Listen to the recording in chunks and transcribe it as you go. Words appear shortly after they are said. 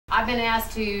been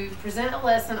asked to present a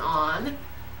lesson on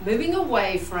moving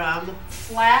away from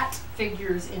flat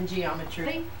figures in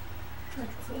geometry.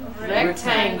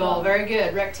 Rectangle. Very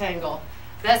good. Rectangle.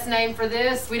 Best name for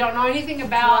this. We don't know anything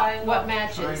about what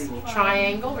matches.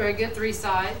 Triangle. Very good. 3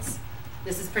 sides.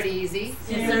 This is pretty easy.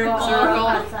 Circle.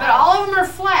 But all of them are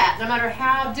flat. No matter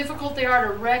how difficult they are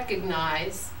to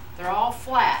recognize, they're all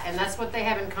flat. And that's what they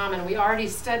have in common. We already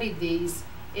studied these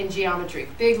in geometry.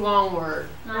 Big, long word.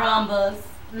 Rhombus.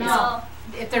 No.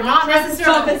 If they're not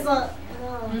necessarily...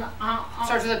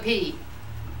 Starts with a P.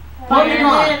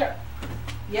 Parallelogram.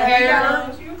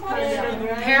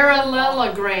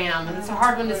 It's a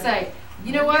hard one to say.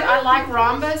 You know what? I like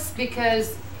rhombus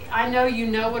because I know you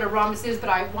know what a rhombus is, but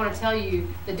I want to tell you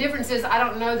the difference is I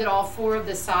don't know that all 4 of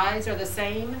the sides are the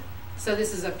same. So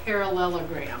this is a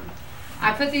parallelogram.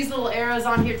 I put these little arrows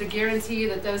on here to guarantee you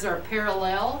that those are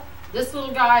parallel. This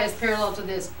little guy is parallel to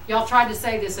this. Y'all tried to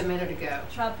say this a minute ago.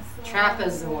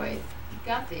 Trapezoid.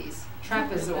 Got these.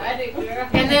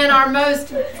 Trapezoid. And then our most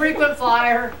frequent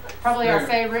flyer, probably our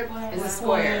favorite, is a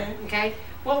square. Okay?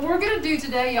 What we're going to do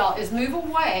today, y'all, is move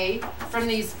away from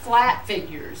these flat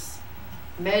figures,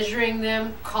 measuring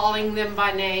them, calling them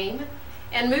by name,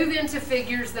 and move into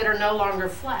figures that are no longer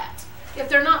flat. If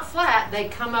they're not flat, they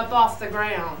come up off the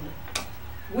ground.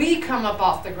 We come up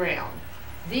off the ground.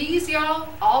 These, y'all,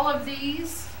 all of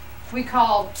these, we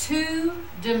call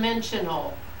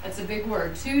two-dimensional. That's a big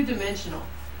word, two-dimensional.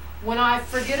 When I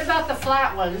forget about the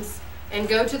flat ones and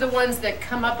go to the ones that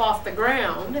come up off the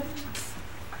ground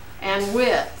and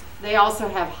width, they also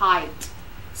have height.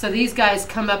 So these guys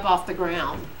come up off the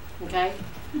ground, okay?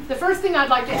 The first thing I'd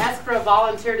like to ask for a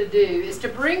volunteer to do is to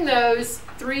bring those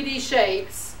 3D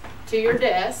shapes to your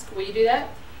desk. Will you do that?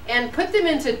 And put them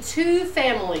into 2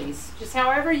 families, just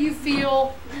however you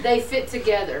feel they fit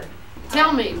together.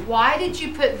 Tell me, why did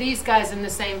you put these guys in the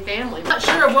same family? I'm not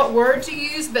sure of what word to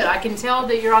use, but I can tell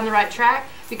that you're on the right track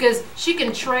because she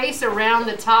can trace around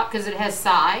the top because it has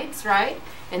sides, right?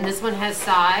 And this one has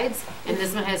sides, and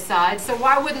this one has sides. So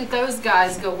why wouldn't those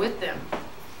guys go with them?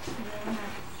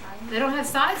 They don't have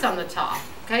sides on the top,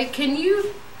 okay? Can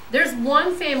you, there's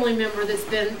one family member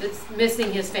that's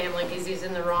missing his family because he's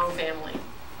in the wrong family.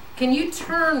 Can you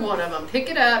turn one of them, pick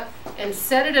it up, and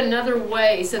set it another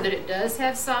way so that it does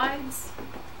have sides?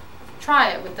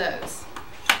 Try it with those.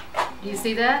 Do you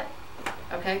see that?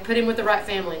 Okay, put him with the right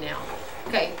family now.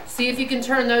 Okay, see if you can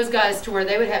turn those guys to where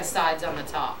they would have sides on the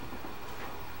top.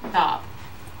 Top.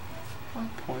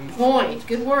 Point.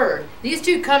 Good word. These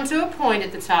 2 come to a point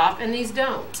at the top, and these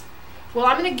don't. Well,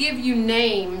 I'm going to give you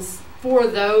names for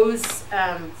those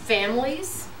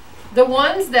families. The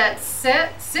ones that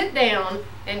sit down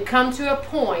and come to a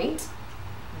point,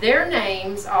 their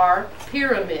names are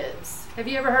pyramids. Have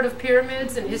you ever heard of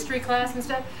pyramids in history class and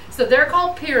stuff? So they're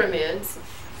called pyramids.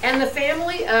 And the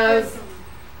family of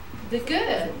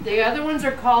the other ones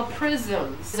are called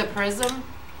prisms. A prism,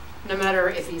 no matter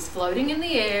if he's floating in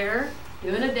the air,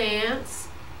 doing a dance,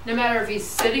 no matter if he's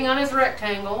sitting on his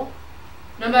rectangle,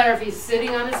 no matter if he's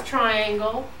sitting on his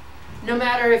triangle, no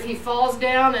matter if he falls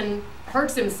down and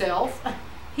hurts himself,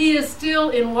 he is still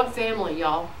in what family,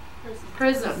 y'all?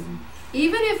 Prism.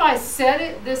 Even if I set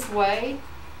it this way,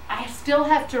 I still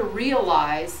have to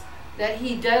realize that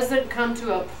he doesn't come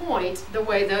to a point the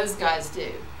way those guys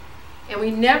do. And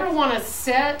we never want to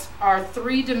set our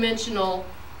 3-dimensional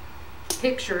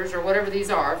pictures, or whatever these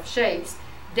are, shapes,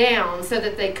 down so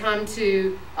that they come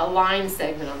to a line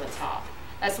segment on the top.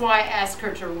 That's why I asked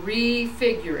her to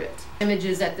refigure it.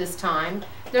 Images at this time.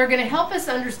 They're going to help us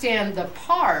understand the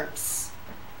parts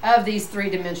of these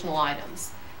 3-dimensional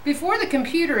items. Before the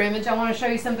computer image, I want to show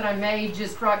you something I made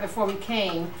just right before we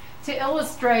came to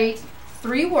illustrate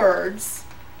 3 words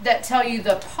that tell you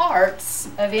the parts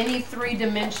of any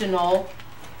 3-dimensional,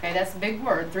 okay, that's a big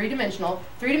word, 3-dimensional.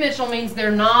 3-dimensional means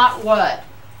they're not what?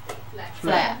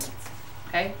 Flat.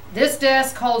 Okay, this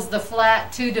desk holds the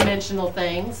flat 2-dimensional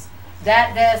things.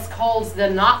 That desk holds the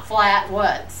not flat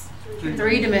what's?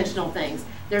 3-dimensional things.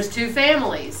 There's 2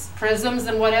 families, prisms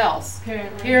and what else?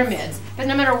 Pyramids. But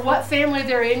no matter what family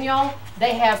they're in, y'all,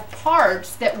 they have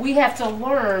parts that we have to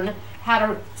learn how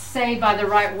to say by the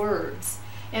right words.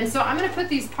 And so I'm going to put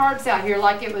these parts out here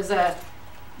like it was a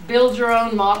build your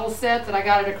own model set that I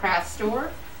got at a craft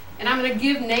store. And I'm going to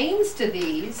give names to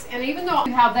these, and even though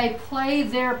how they play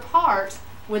their part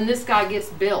when this guy gets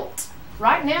built.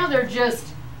 Right now they're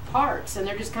just parts and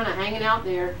they're just kind of hanging out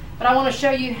there, but I want to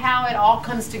show you how it all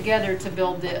comes together to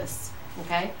build this.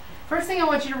 Okay, first thing I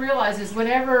want you to realize is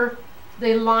whenever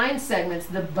the line segments,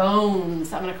 the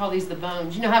bones, I'm going to call these the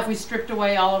bones. You know how if we stripped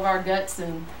away all of our guts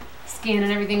and skin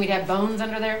and everything, we'd have bones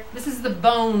under there? This is the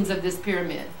bones of this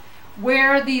pyramid.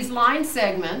 Where these line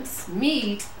segments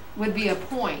meet would be a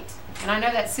point. And I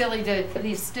know that's silly to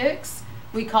these sticks.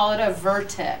 We call it a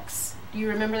vertex. Do you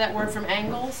remember that word from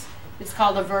angles? It's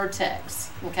called a vertex,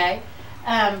 okay?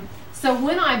 So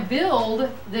when I build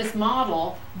this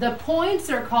model, the points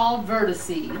are called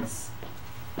vertices.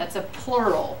 That's a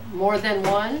plural, more than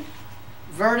one.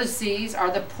 Vertices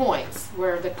are the points,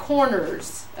 where the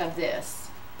corners of this,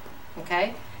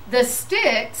 okay? The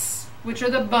sticks, which are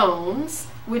the bones,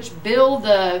 which build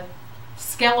the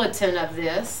skeleton of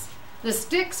this, the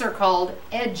sticks are called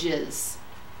edges.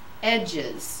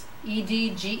 Edges,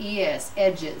 E-D-G-E-S,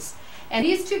 edges. And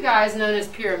these two guys, known as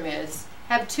pyramids,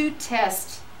 have two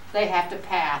tests they have to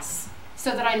pass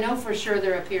so that I know for sure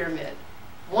they're a pyramid.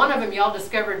 One of them y'all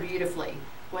discovered beautifully.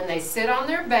 When they sit on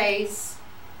their base,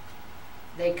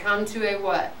 they come to a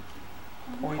what?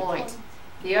 Point.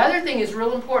 The other thing is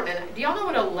real important. And do y'all know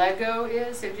what a Lego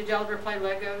is? Did y'all ever play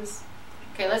Legos?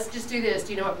 Okay, let's just do this.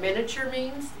 Do you know what miniature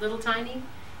means? Little tiny?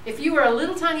 If you were a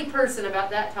little tiny person about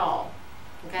that tall,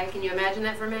 okay, can you imagine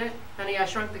that for a minute? Honey, I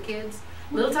Shrunk the Kids.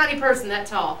 Little tiny person that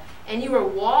tall. And you were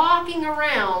walking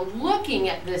around looking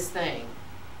at this thing,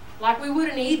 like we would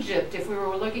in Egypt if we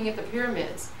were looking at the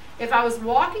pyramids. If I was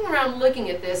walking around looking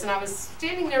at this and I was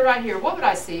standing there right here, what would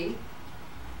I see?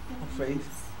 A face.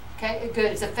 Okay, good.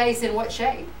 It's a face in what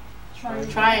shape?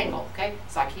 Triangle. Okay,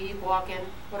 so I keep walking.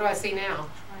 What do I see now?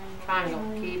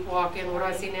 Triangle. Keep walking. What do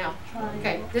I see now?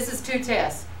 Okay, this is two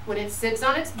tests. When it sits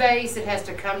on its base, it has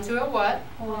to come to a what?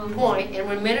 Point. And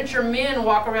when miniature men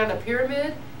walk around a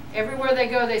pyramid, everywhere they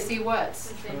go, they see what?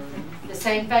 The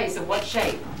same face. Of what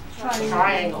shape?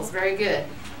 Triangles. Very good.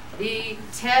 The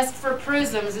test for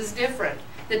prisms is different.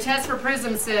 The test for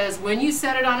prisms says when you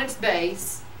set it on its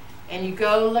base and you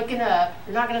go looking up,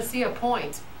 you're not going to see a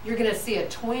point. You're going to see a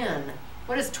twin.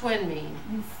 What does twin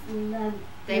mean?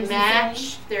 They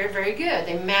match. They're very good.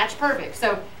 They match perfect.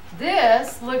 So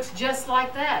this looks just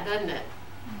like that, doesn't it?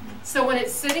 So when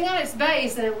it's sitting on its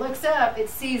base and it looks up, it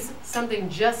sees something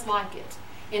just like it.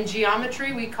 In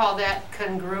geometry, we call that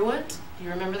congruent. Do you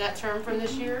remember that term from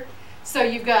this year? So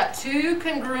you've got two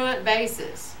congruent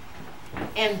bases.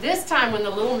 And this time when the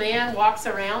little man walks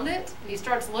around it, and he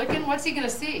starts looking, what's he going to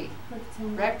see?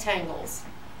 Rectangles.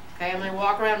 Okay, I'm going to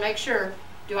walk around and make sure.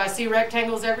 Do I see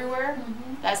rectangles everywhere?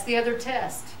 That's the other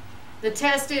test. The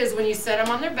test is when you set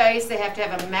them on their base, they have to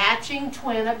have a matching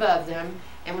twin above them.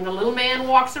 And when the little man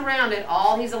walks around it,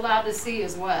 all he's allowed to see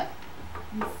is what?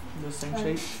 The same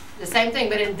shape? The same thing,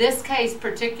 but in this case,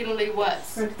 particularly what?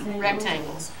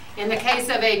 Rectangles. In the case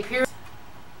of a pyramid,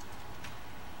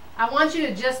 I want you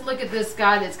to just look at this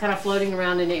guy that's kind of floating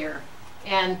around in air.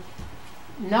 And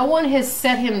no one has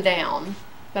set him down,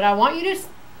 but I want you to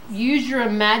use your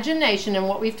imagination and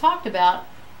what we've talked about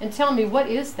and tell me, what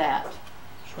is that?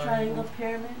 Triangle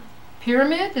pyramid.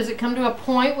 Pyramid? Does it come to a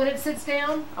point when it sits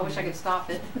down? I wish I could stop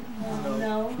it.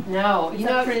 No. No. It's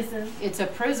a prism. It's a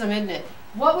prism, isn't it?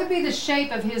 What would be the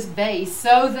shape of his base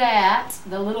so that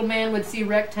the little man would see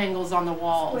rectangles on the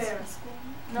walls? Square.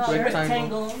 No,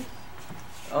 Rectangle.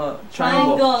 rectangle.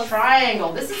 Triangle.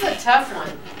 Triangle. This is a tough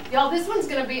one. Y'all, this one's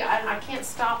going to be, I can't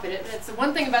stop it. It's the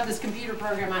one thing about this computer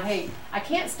program I hate. I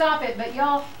can't stop it, but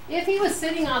y'all, if he was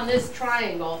sitting on this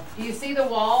triangle, do you see the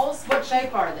walls? What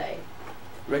shape are they?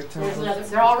 Rectangle.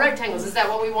 They're all rectangles. Is that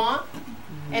what we want?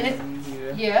 And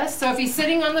if, yes, so if he's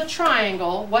sitting on the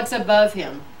triangle, what's above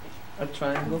him? A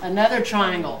triangle. Another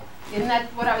triangle. Isn't that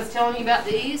what I was telling you about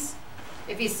these?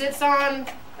 If he sits on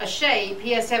a shape,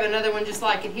 he has to have another one just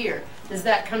like it here. Does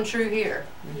that come true here?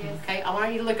 Yes. Okay, I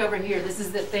want you to look over here. This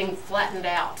is the thing flattened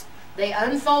out. They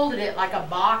unfolded it like a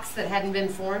box that hadn't been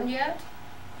formed yet.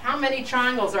 How many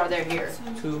triangles are there here?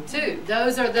 Two. Two.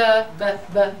 Those are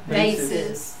the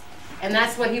bases. And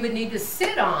that's what he would need to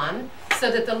sit on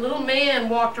so that the little man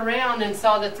walked around and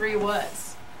saw the three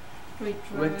whats?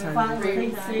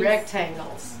 Rectangles.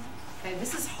 Okay,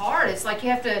 this is hard. It's like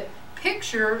you have to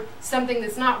picture something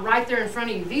that's not right there in front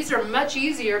of you. These are much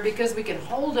easier because we can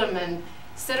hold them and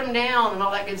set them down and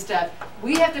all that good stuff.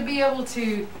 We have to be able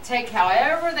to take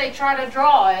however they try to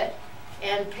draw it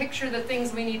and picture the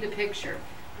things we need to picture.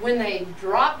 When they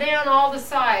drop down all the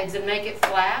sides and make it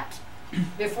flat,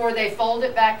 before they fold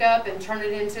it back up and turn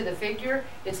it into the figure,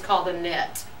 it's called a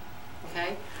net.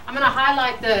 Okay? I'm going to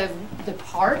highlight the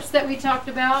parts that we talked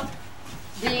about.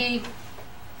 The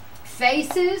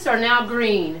faces are now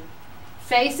green.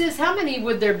 Faces, how many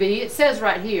would there be? It says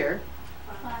right here,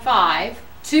 5.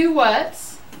 Two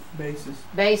whats? Bases.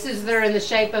 Bases that are in the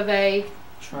shape of a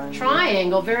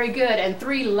triangle. Very good. And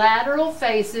 3 lateral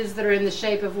faces that are in the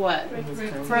shape of what?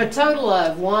 For a total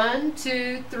of 1,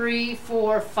 2, 3,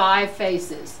 4, 5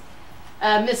 faces.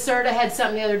 Miss Serta had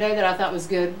something the other day that I thought was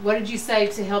good. What did you say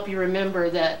to help you remember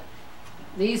that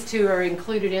these two are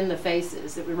included in the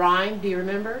faces? It would rhyme. Do you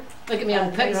remember? Look at me.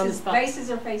 I'm putting you on the spot. Bases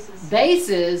or faces?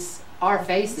 Bases are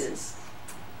faces.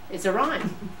 It's a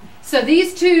rhyme. So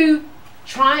these two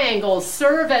triangles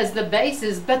serve as the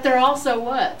bases, but they're also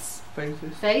what?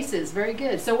 Faces. Faces. Very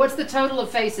good. So what's the total of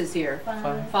faces here?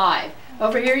 5. 5.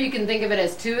 Over here you can think of it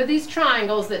as 2 of these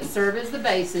triangles that serve as the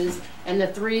bases and the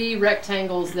 3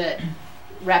 rectangles that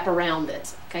wrap around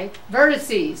it. Okay.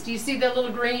 Vertices. Do you see the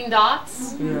little green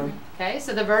dots? Yeah. Okay.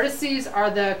 So the vertices are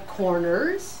the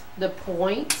corners, the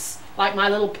points, like my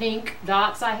little pink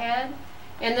dots I had.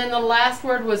 And then the last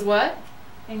word was what?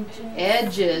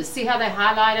 Edges. See how they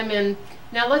highlight them in.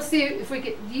 Now let's see if we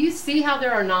could. Do you see how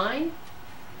there are 9?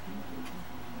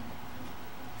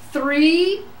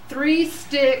 3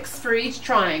 sticks for each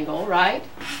triangle, right?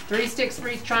 3 sticks for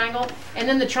each triangle, and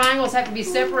then the triangles have to be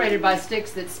separated by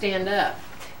sticks that stand up.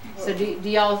 So can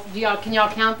y'all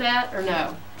count that or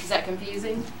no? Is that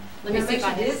confusing? Let me see if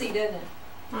I makes you dizzy, doesn't it?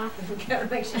 Huh?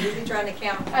 It makes you dizzy trying to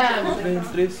count. Then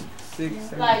 3, 6,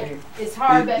 7, like 8. it's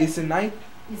hard, but It's a 9.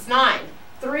 it's 9.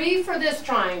 3 for this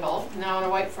triangle. Now I want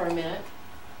to wait for a minute,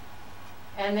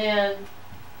 and then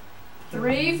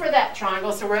 3 for that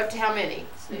triangle. So we're up to how many?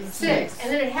 6.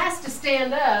 And then it has to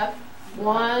stand up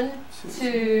 1,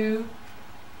 2,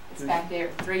 it's back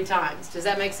there 3 times. Does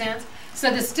that make sense?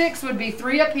 So the sticks would be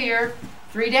 3 up here,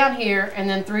 3 down here, and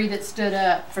then 3 that stood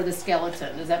up for the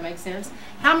skeleton. Does that make sense?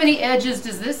 How many edges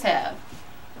does this have?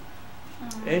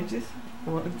 Edges.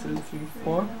 1, 2, 3,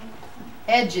 4.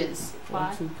 Edges.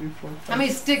 1, 2, 3, 4. How many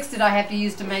sticks did I have to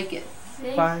use to make it?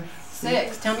 5.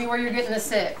 6. Tell me where you're getting the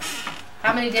 6.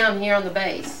 How many down here on the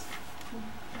base?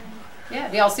 Yeah,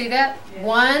 do y'all see that? Yeah.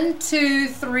 1, 2,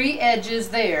 3 edges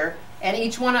there, and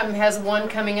each one of them has 1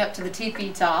 coming up to the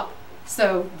teepee top.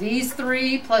 So these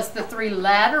 3 plus the 3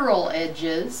 lateral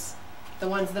edges, the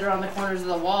ones that are on the corners of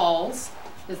the walls,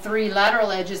 the 3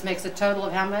 lateral edges makes a total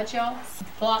of how much, y'all?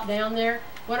 Plot down there.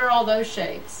 What are all those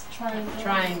shapes?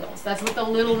 Triangles. That's what the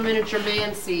little miniature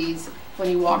man sees when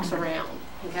he walks around.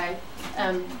 Okay.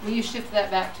 Will you shift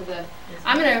that back to the?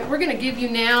 We're gonna give you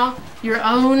now your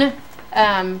own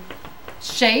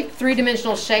shape,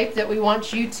 3-dimensional shape that we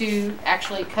want you to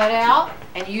actually cut out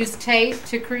and use tape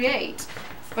to create.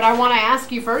 But I want to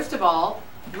ask you first of all,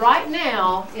 right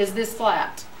now, is this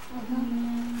flat?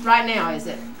 Mm-hmm. Right now, is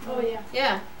it? Oh yeah.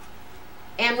 Yeah.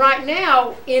 And right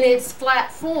now, in its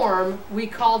flat form, we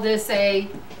call this a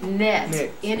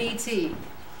net. N-E-T.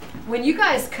 When you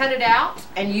guys cut it out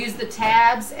and use the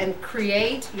tabs and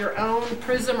create your own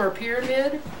prism or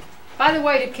pyramid, by the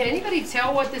way, can anybody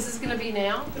tell what this is going to be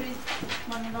now?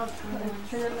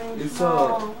 It's a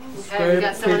Okay, we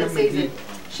got someone that sees it.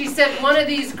 She said one of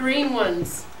these green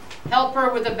ones. Help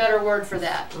her with a better word for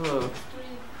that.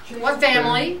 What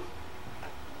family?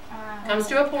 Comes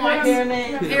to a point.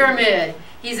 Pyramid. Pyramid.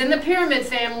 He's in the pyramid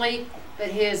family, but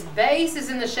his base is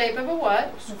in the shape of a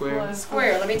what? Square.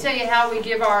 Square. Let me tell you how we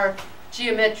give our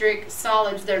geometric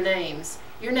solids their names.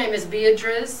 Your name is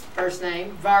Beatriz, first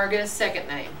name. Vargas, second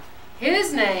name.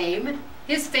 His name,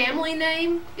 his family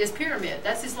name is Pyramid.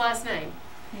 That's his last name.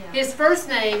 Yeah. His first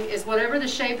name is whatever the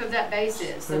shape of that base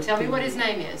is. So tell me what his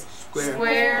name is. Square.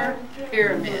 Square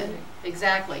Pyramid.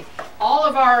 Exactly.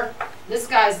 This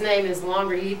guy's name is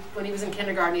longer. When he was in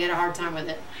kindergarten, he had a hard time with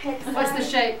it. What's the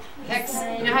shape?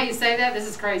 You know how you say that? This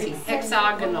is crazy.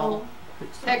 Hexagonal.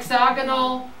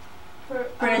 Hexagonal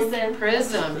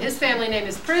prism. His family name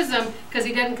is Prism because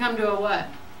he doesn't come to a what?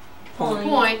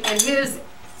 Point. And his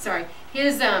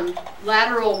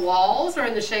lateral walls are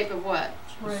in the shape of what?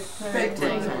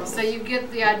 Rectangles. So you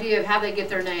get the idea of how they get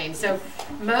their name. So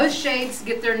most shapes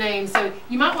get their name. So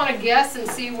you might want to guess and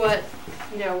see what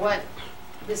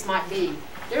this might be.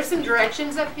 There's some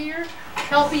directions up here.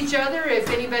 Help each other if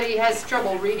anybody has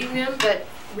trouble reading them, but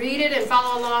read it and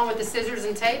follow along with the scissors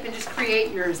and tape and just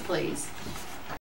create yours, please.